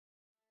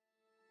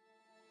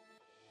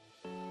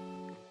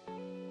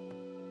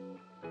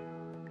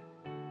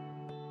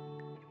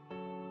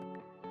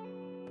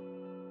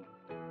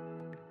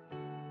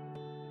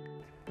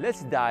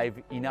Let's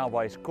dive in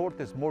our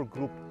Escorted small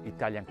group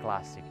Italian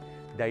classic,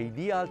 the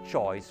ideal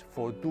choice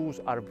for those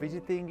who are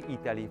visiting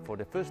Italy for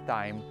the first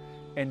time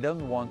and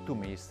don't want to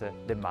miss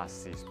the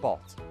must-see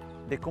spots.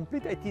 The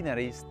complete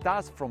itinerary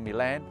starts from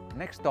Milan,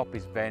 next stop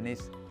is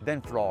Venice,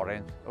 then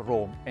Florence,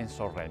 Rome and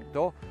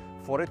Sorrento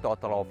for a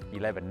total of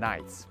 11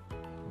 nights.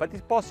 But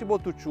it's possible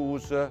to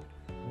choose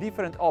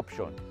different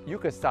options. You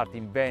can start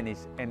in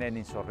Venice and end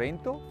in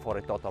Sorrento for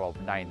a total of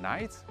 9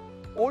 nights,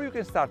 or you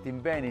can start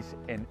in Venice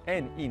and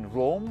end in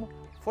Rome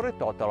for a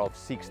total of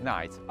 6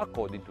 nights,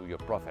 according to your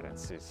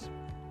preferences.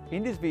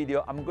 In this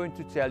video, I'm going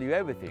to tell you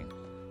everything.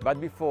 But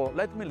before,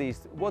 let me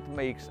list what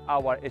makes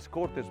our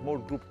Escorted small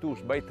group tours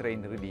by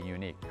train really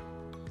unique.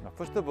 Now,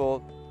 first of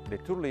all, the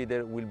tour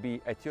leader will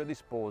be at your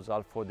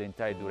disposal for the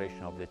entire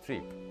duration of the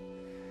trip.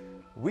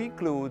 We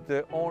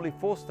include only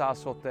 4-star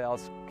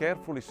hotels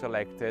carefully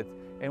selected,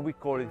 and we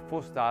call it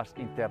 4 stars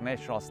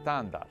international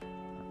standard.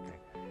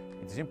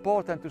 It is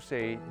important to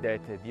say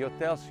that the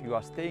hotels you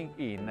are staying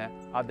in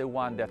are the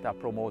ones that are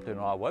promoted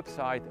on our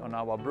website, on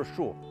our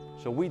brochure.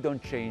 So we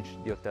don't change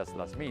the hotels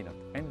last minute,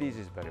 and this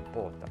is very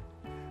important.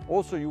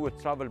 Also, you will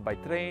travel by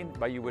train,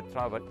 but you will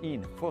travel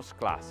in first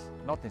class,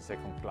 not in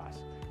second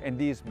class. And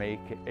these make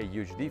a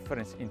huge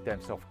difference in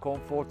terms of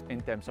comfort,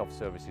 in terms of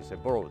services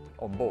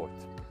on board.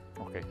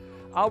 Okay.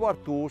 Our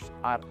tours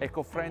are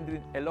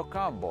eco-friendly and low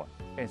carbon,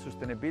 and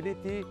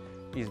sustainability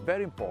is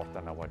very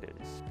important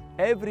nowadays.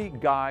 Every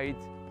guide,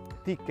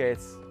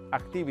 tickets,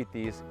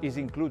 activities is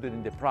included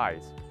in the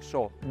price,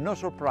 so no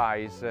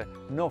surprise,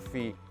 no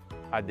fee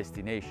at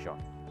destination.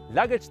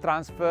 Luggage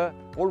transfer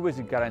always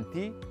a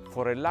guarantee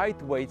for a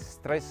lightweight,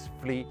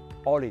 stress-free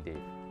holiday,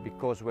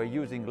 because we're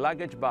using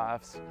luggage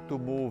baths to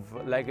move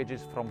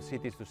luggages from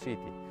city to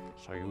city.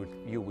 So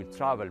you will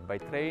travel by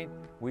train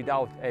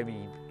without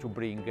having to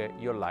bring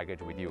your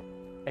luggage with you.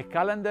 A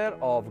calendar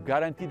of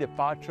guaranteed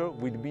departure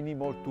with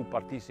minimum 2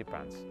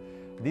 participants.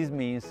 This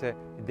means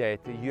that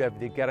you have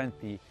the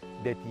guarantee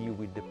that you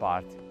will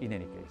depart in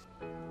any case.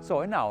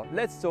 So now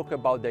let's talk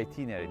about the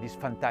itinerary, this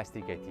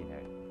fantastic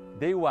itinerary.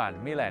 Day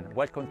 1, Milan,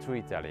 welcome to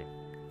Italy.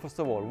 First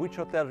of all, which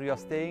hotel you are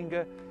staying?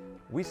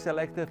 We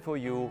selected for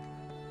you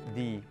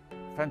the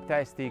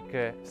fantastic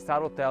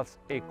Star Hotels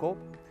Eco,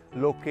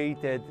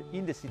 located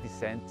in the city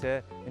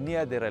center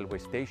near the railway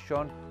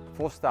station,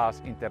 4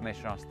 stars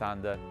international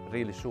standard,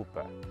 really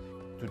super.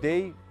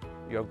 Today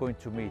you are going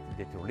to meet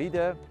the tour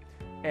leader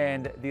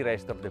and the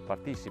rest of the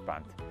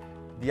participants.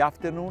 The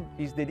afternoon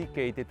is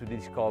dedicated to the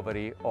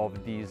discovery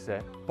of this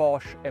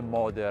posh and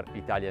modern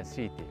Italian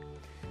city.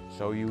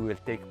 So you will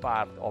take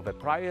part of a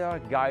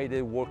prior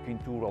guided walking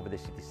tour of the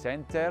city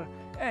center,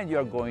 and you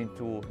are going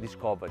to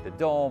discover the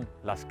Dome,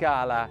 La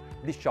Scala,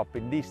 the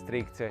shopping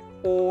district,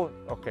 or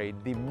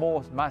the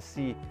most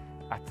must-see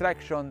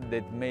attraction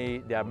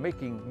that are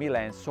making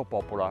Milan so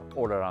popular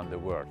all around the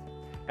world.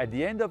 At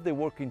the end of the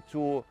walking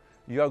tour,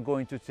 you are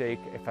going to take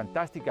a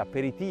fantastic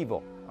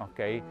aperitivo,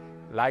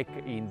 like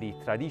in the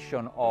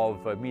tradition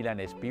of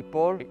Milanese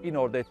people, in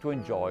order to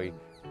enjoy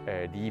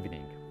the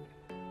evening.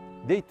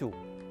 Day 2.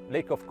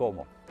 Lake of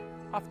Como.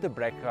 After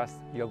breakfast,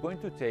 you are going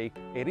to take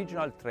a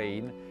regional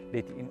train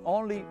that in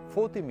only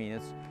 40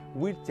 minutes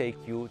will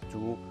take you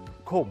to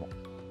Como.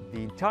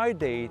 The entire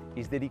day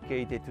is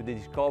dedicated to the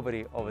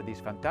discovery of this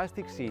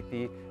fantastic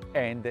city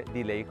and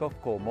the Lake of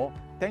Como,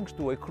 thanks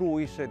to a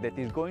cruise that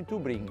is going to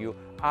bring you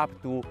up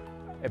to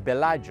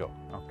Bellagio,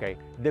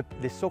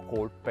 the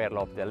so-called Pearl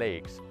of the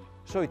Lakes.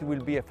 So it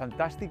will be a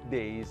fantastic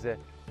days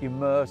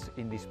immersed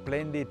in the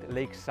splendid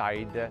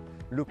lakeside,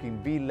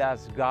 looking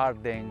villas,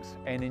 gardens,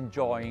 and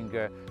enjoying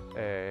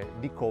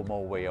the Como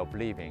way of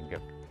living.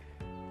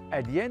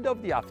 At the end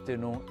of the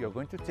afternoon, you're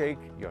going to take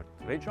your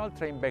regional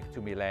train back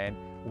to Milan,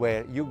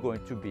 where you're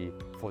going to be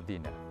for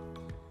dinner.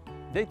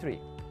 Day 3,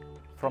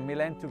 from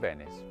Milan to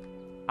Venice.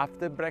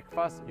 After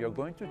breakfast, you're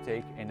going to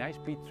take a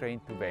high-speed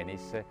train to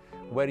Venice,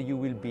 where you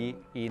will be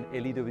in a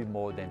little bit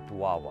more than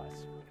 2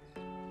 hours.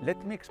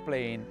 Let me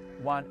explain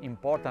one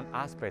important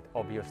aspect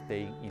of your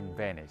stay in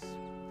Venice.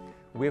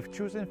 We have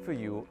chosen for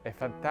you a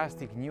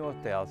fantastic new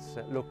hotels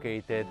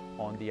located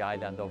on the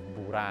island of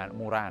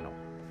Murano.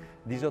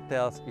 This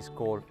hotel is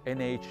called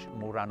NH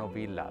Murano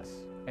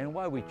Villas. And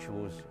why we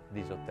choose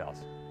these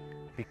hotels?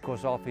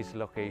 Because of its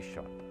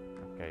location.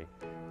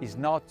 It's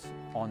not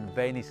on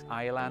Venice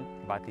Island,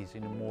 but it's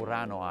in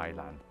Murano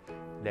Island.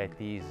 That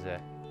is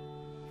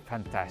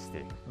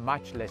fantastic,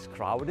 much less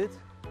crowded,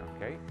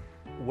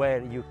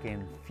 where you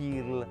can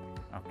feel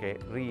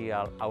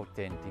real,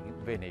 authentic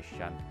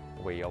Venetian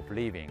way of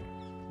living.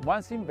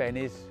 Once in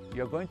Venice,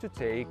 you're going to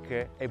take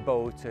a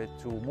boat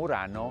to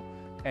Murano,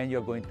 and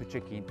you're going to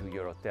check into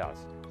your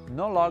hotels.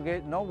 No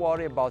luggage, no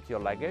worry about your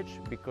luggage,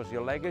 because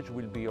your luggage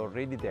will be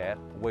already there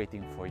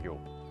waiting for you.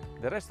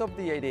 The rest of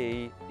the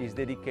day is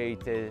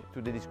dedicated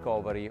to the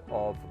discovery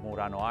of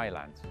Murano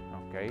Island,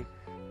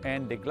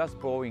 and the glass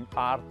blowing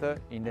art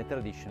in the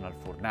traditional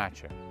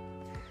furnace.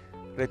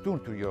 Return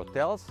to your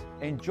hotels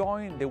and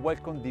join the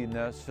welcome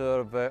dinner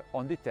served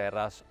on the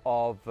terrace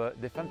of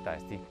the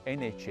fantastic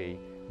NHA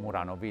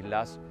Murano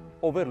Villas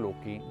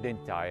overlooking the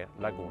entire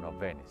Lagoon of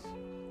Venice.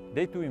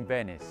 Day 2 in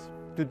Venice.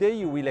 Today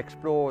you will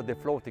explore the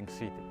floating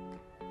city.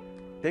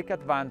 Take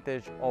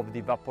advantage of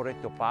the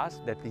Vaporetto Pass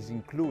that is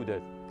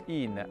included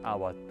in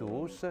our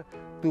tours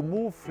to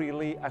move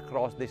freely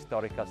across the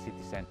historical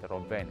city center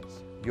of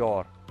Venice.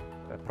 Your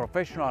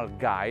professional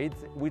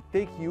guides will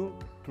take you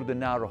through the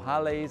narrow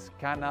alleys,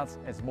 canals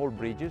and small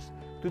bridges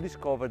to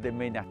discover the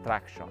main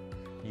attraction.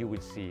 You will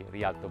see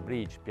Rialto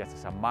Bridge, Piazza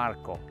San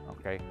Marco,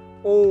 okay?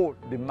 All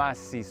the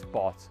must-see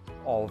spots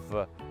of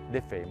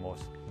the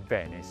famous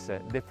Venice,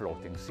 the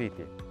floating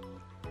city.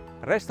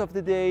 Rest of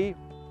the day,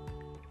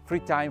 free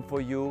time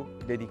for you,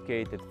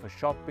 dedicated for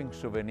shopping,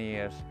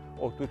 souvenirs,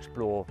 or to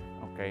explore,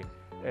 okay,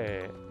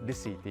 the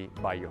city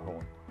by your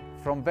own.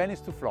 From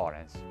Venice to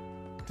Florence.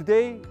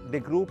 Today, the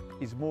group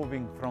is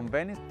moving from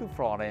Venice to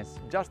Florence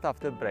just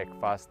after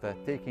breakfast,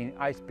 taking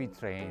high-speed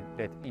train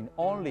that in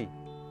only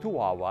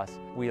 2 hours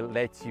will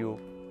let you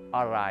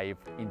arrive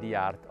in the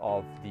heart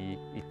of the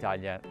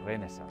Italian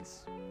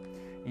Renaissance.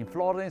 In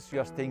Florence, you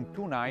are staying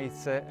 2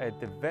 nights at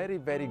the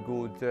very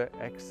good,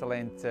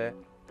 excellent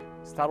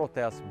Star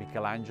Hotels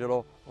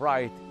Michelangelo,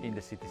 right in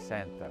the city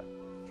center.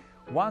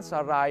 Once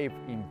arrived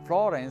in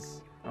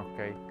Florence,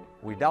 okay,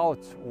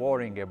 without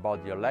worrying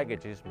about your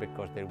luggages,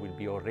 because they will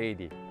be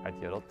already at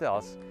your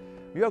hotels,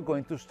 you are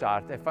going to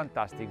start a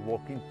fantastic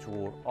walking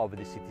tour of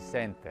the city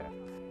center.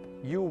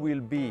 You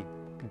will be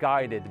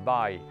guided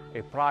by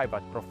a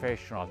private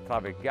professional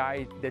travel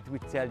guide that will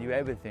tell you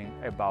everything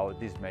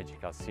about this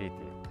magical city.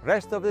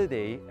 Rest of the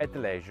day at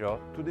leisure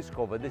to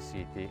discover the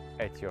city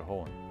at your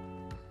own.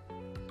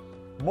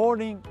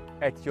 Morning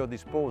at your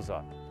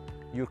disposal.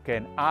 You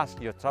can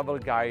ask your travel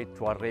guide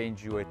to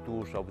arrange you a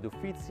tour of the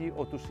Uffizi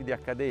or to see the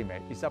Academy.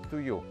 It's up to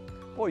you.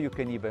 Or you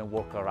can even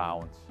walk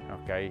around,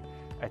 okay,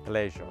 at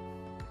leisure.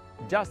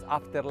 Just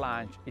after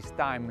lunch, it's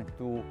time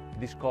to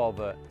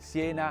discover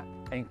Siena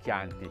and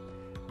Chianti,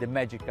 the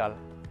magical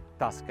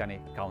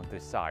Tuscany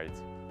countryside.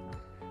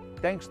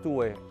 Thanks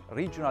to a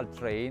regional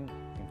train,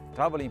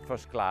 traveling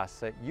first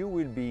class, you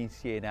will be in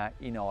Siena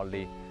in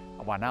only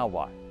 1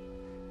 hour.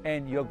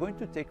 And you're going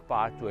to take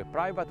part to a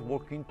private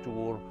walking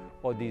tour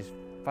of this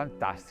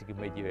fantastic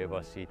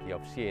medieval city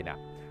of Siena,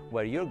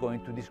 where you're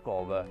going to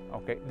discover,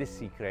 okay, the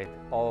secret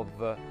of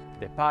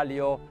the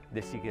Palio,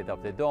 the secret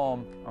of the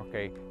Dome,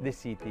 okay, the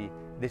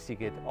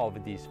secret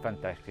of this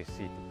fantastic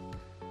city.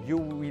 You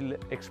will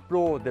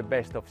explore the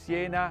best of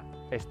Siena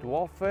has to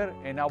offer,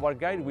 and our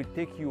guide will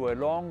take you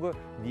along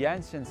the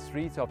ancient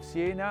streets of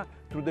Siena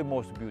through the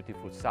most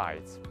beautiful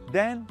sights.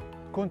 Then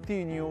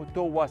continue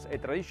towards a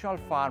traditional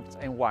farms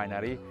and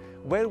winery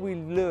where we'll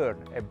learn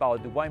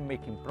about the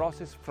winemaking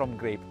process from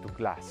grape to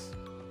glass.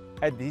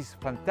 At this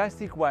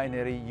fantastic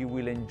winery, you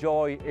will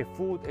enjoy a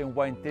food and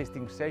wine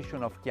tasting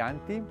session of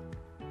Chianti,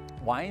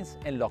 wines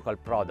and local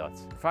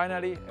products.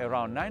 Finally,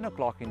 around 9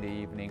 o'clock in the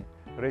evening,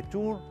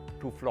 return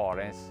to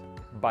Florence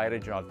by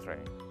regional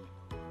train.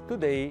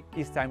 Today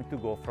it's time to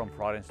go from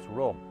Florence to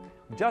Rome.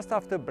 Just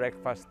after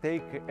breakfast,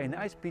 take an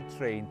high-speed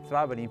train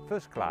traveling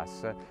first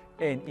class,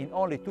 and in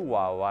only 2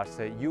 hours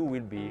you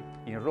will be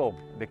in Rome,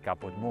 the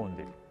Caput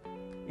Mundi.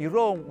 In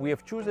Rome, we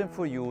have chosen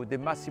for you the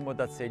Massimo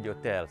d'Azeglio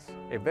Hotels,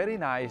 a very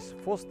nice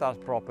 4-star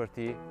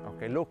property,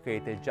 okay,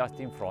 located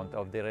just in front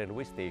of the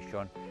railway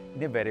station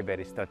in a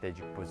very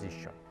strategic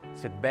position.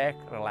 Sit back,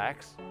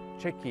 relax,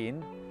 check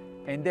in,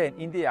 and then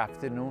in the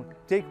afternoon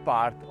take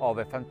part of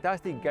a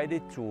fantastic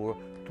guided tour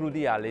through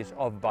the alleys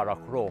of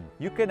Baroque Rome.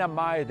 You can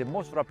admire the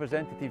most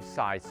representative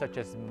sites such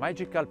as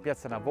magical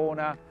Piazza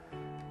Navona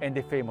and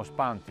the famous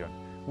Pantheon.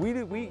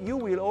 You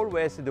will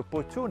always have the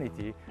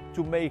opportunity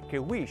to make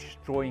a wish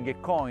throwing a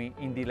coin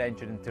in the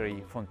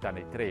legendary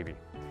Fontana di Trevi.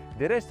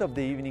 The rest of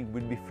the evening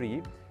will be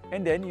free,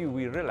 and then you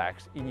will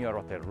relax in your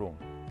hotel room.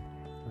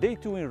 Day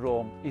 2 in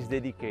Rome is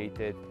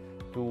dedicated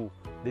to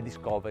the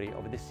discovery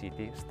of the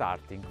city,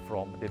 starting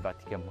from the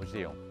Vatican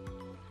Museum.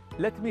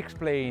 Let me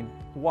explain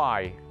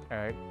why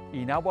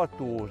in our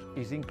tours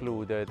is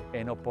included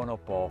an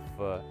open-off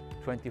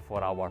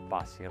 24-hour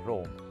pass in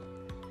Rome.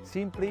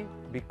 Simply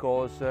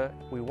because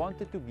we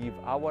wanted to give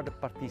our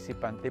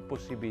participants the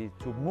possibility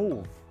to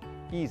move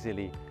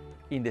easily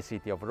in the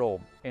city of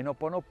Rome, and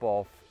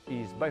open-off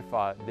is by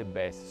far the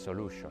best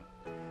solution.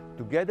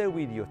 Together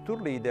with your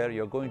tour leader,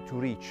 you're going to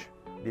reach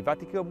the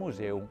Vatican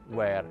Museum,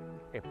 where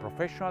a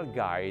professional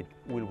guide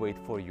will wait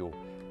for you,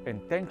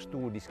 and thanks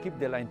to the skip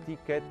the line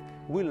ticket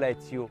will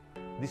let you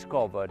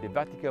discover the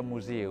Vatican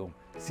Museum,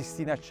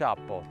 Sistine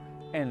Chapel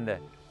and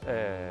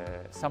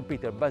St.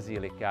 Peter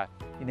Basilica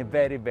in a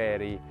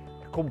very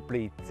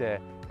complete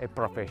and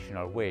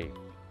professional way.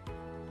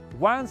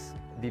 Once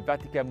the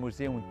Vatican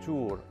Museum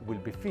tour will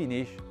be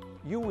finished,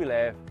 you will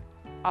have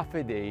half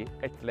a day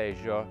at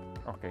leisure,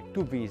 okay,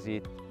 to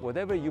visit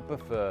whatever you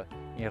prefer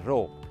in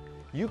Rome.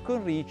 You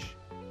can reach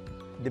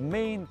the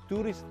main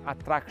tourist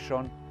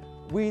attraction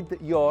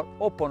with your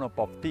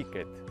open-off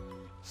ticket.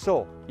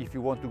 So, if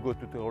you want to go to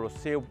the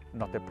Colosseum,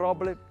 not a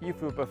problem.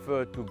 If you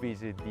prefer to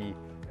visit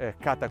the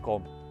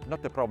catacomb,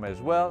 not a problem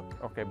as well,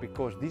 okay,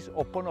 because this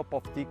open-off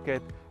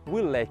ticket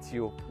will let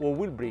you, or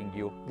will bring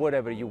you,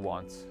 whatever you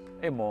want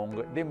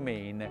among the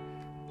main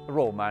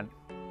Roman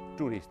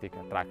touristic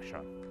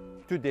attraction.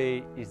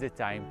 Today is the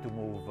time to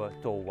move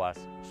towards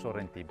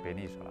Sorrentine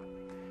Peninsula.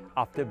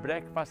 After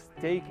breakfast,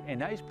 take a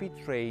high-speed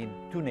train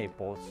to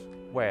Naples,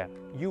 where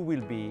you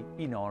will be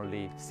in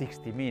only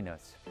 60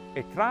 minutes.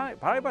 A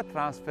private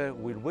transfer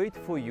will wait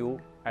for you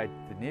at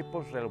the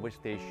Naples railway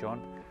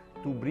station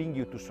to bring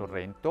you to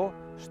Sorrento,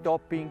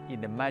 stopping in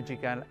the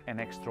magical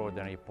and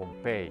extraordinary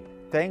Pompeii.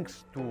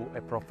 Thanks to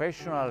a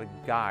professional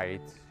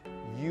guide,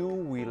 you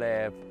will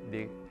have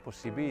the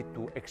possibility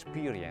to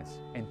experience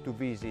and to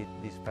visit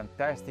this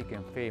fantastic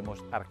and famous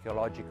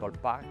archaeological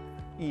park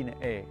in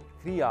a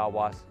 3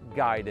 hours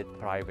guided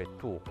private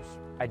tours.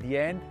 At the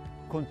end,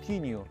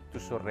 continue to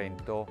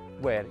Sorrento,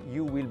 where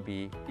you will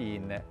be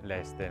in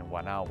less than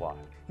 1 hour.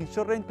 In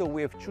Sorrento,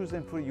 we have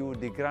chosen for you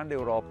the Grande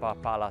Europa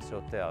Palace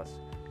Hotels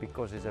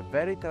because it's a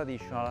very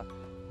traditional,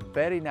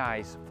 very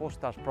nice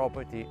 4-star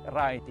property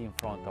right in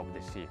front of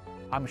the sea.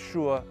 I'm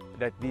sure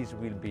that this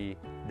will be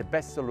the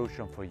best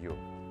solution for you.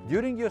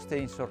 During your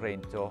stay in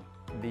Sorrento,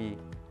 the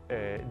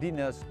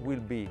dinners will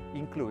be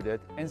included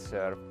and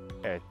served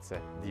at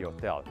the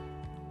hotel.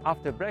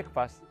 After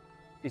breakfast,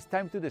 it's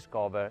time to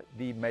discover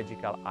the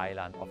magical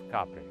island of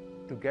Capri.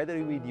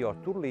 Together with your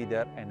tour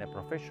leader and a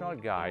professional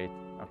guide,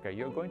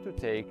 you're going to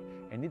take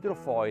an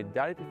hydrofoil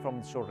directly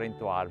from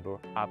Sorrento Harbor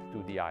up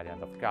to the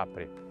island of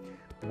Capri.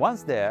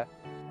 Once there,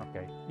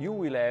 you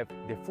will have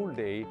the full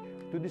day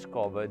to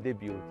discover the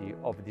beauty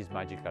of this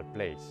magical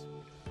place.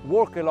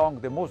 Walk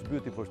along the most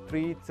beautiful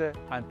streets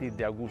until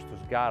the Augustus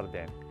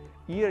Garden.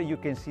 Here you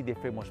can see the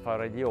famous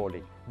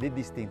fariglioli, the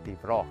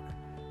distinctive rock.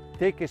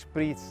 Take a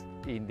spritz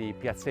in the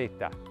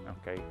Piazzetta,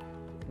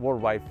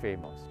 worldwide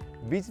famous.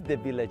 Visit the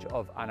village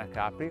of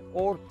Anacapri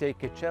or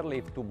take a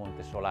chairlift to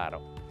Monte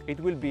Solaro. It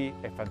will be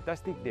a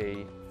fantastic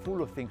day,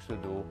 full of things to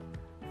do,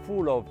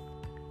 full of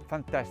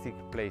fantastic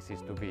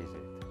places to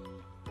visit.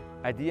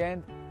 At the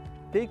end,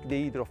 take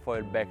the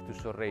hydrofoil back to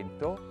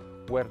Sorrento,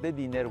 where the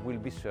dinner will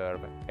be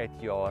served at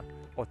your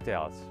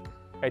hotels.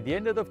 At the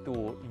end of the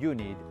tour, you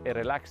need a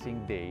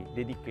relaxing day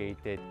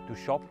dedicated to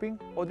shopping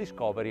or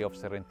discovery of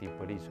Sorrentine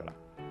Peninsula.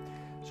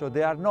 So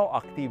there are no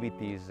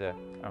activities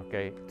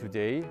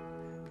today.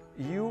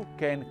 You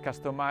can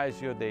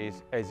customize your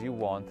days as you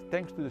want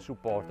thanks to the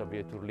support of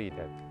your tour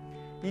leader.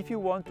 If you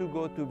want to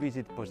go to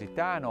visit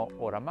Positano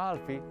or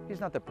Amalfi, it's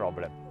not a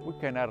problem. We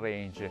can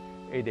arrange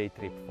a day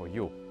trip for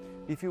you.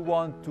 If you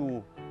want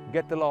to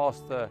get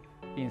lost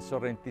in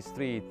Sorrentine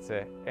streets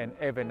and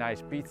have a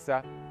nice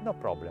pizza, no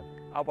problem.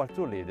 Our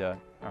tour leader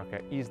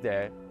is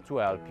there to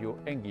help you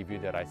and give you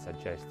the right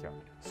suggestion.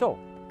 So,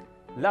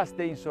 last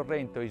day in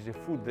Sorrento is a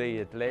food day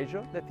at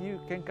leisure that you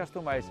can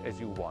customize as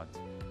you want.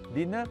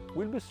 Dinner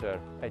will be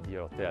served at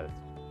your hotel.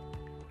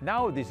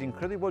 Now this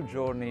incredible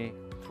journey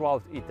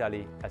throughout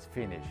Italy has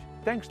finished.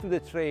 Thanks to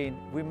the train,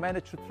 we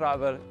managed to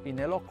travel in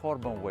a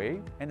low-carbon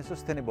way and a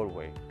sustainable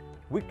way.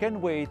 We can't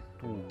wait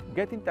to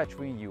get in touch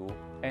with you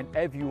and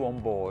have you on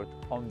board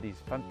on this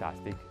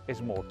fantastic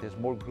Escorted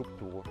small group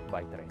tour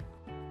by train.